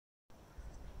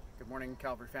Morning,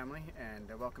 Calvary family,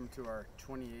 and welcome to our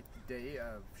 28th day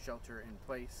of shelter in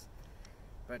place.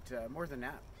 But more than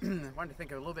that, I wanted to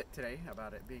think a little bit today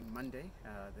about it being Monday,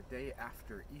 the day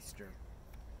after Easter.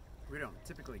 We don't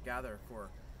typically gather for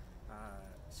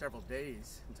several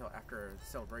days until after the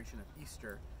celebration of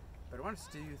Easter, but I wanted us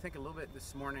to think a little bit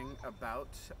this morning about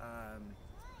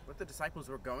what the disciples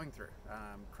were going through.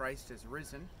 Christ has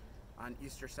risen on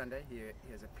Easter Sunday. He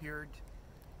has appeared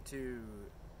to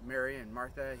Mary and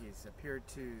Martha. He's appeared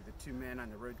to the two men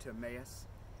on the road to Emmaus.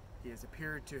 He has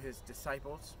appeared to his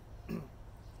disciples.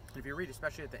 If you read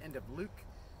especially at the end of Luke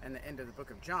and the end of the book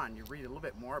of John, you read a little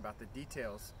bit more about the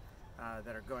details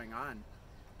that are going on.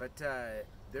 But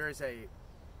there is a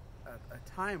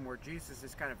time where Jesus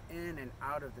is kind of in and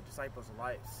out of the disciples'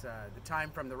 lives. The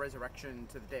time from the resurrection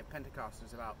to the day of Pentecost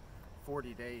is about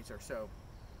 40 days or so.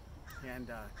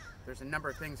 And there's a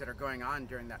number of things that are going on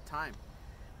during that time.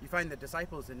 You find the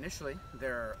disciples initially,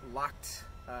 they're locked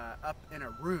up in a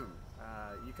room.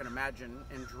 You can imagine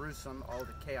in Jerusalem all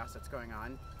the chaos that's going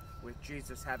on with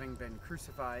Jesus having been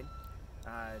crucified,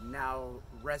 now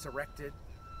resurrected.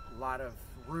 A lot of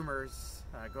rumors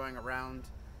going around.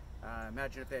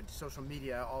 Imagine if they had social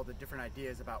media, all the different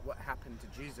ideas about what happened to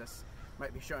Jesus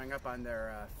might be showing up on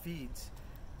their feeds.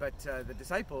 But the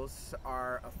disciples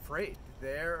are afraid.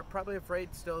 They're probably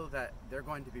afraid still that they're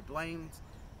going to be blamed,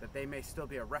 that they may still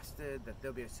be arrested, that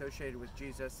they'll be associated with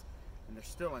Jesus, and they're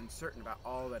still uncertain about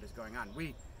all that is going on.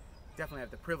 We definitely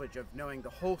have the privilege of knowing the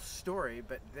whole story,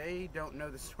 but they don't know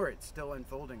the story. It's still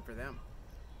unfolding for them.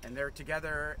 And they're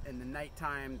together in the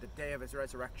nighttime, the day of his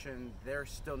resurrection. They're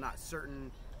still not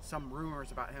certain. Some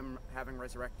rumors about him having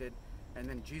resurrected, and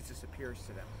then Jesus appears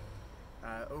to them.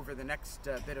 Over the next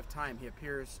bit of time, he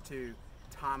appears to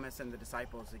Thomas and the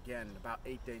disciples again about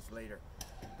 8 days later.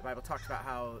 The Bible talks about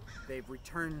how they've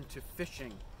returned to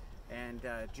fishing, and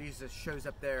Jesus shows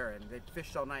up there, and they'd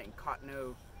fished all night and caught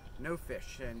no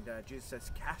fish, and Jesus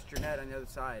says, "Cast your net on the other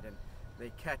side," and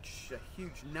they catch a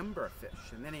huge number of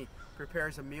fish, and then he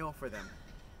prepares a meal for them,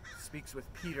 speaks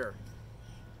with Peter,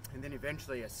 and then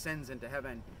eventually ascends into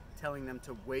heaven, telling them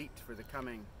to wait for the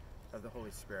coming of the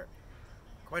Holy Spirit.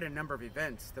 Quite a number of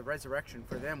events. The resurrection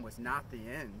for them was not the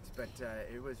end, but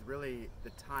it was really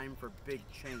the time for big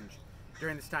change.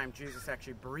 During this time, Jesus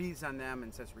actually breathes on them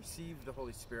and says, "Receive the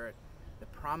Holy Spirit," the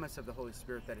promise of the Holy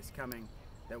Spirit that is coming,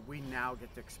 that we now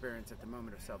get to experience at the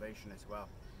moment of salvation as well.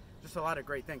 Just a lot of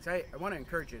great things. I want to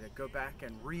encourage you to go back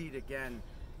and read again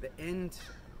the end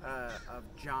of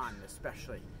John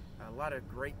especially. A lot of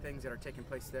great things that are taking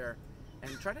place there,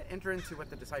 and try to enter into what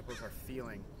the disciples are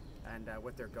feeling and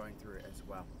what they're going through as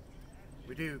well.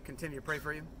 We do continue to pray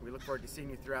for you. We look forward to seeing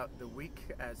you throughout the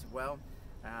week as well,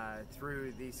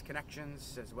 through these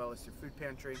connections as well as through Food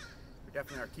Pantry. We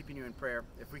definitely are keeping you in prayer.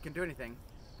 If we can do anything,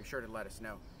 be sure to let us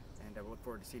know, and we'll look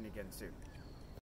forward to seeing you again soon.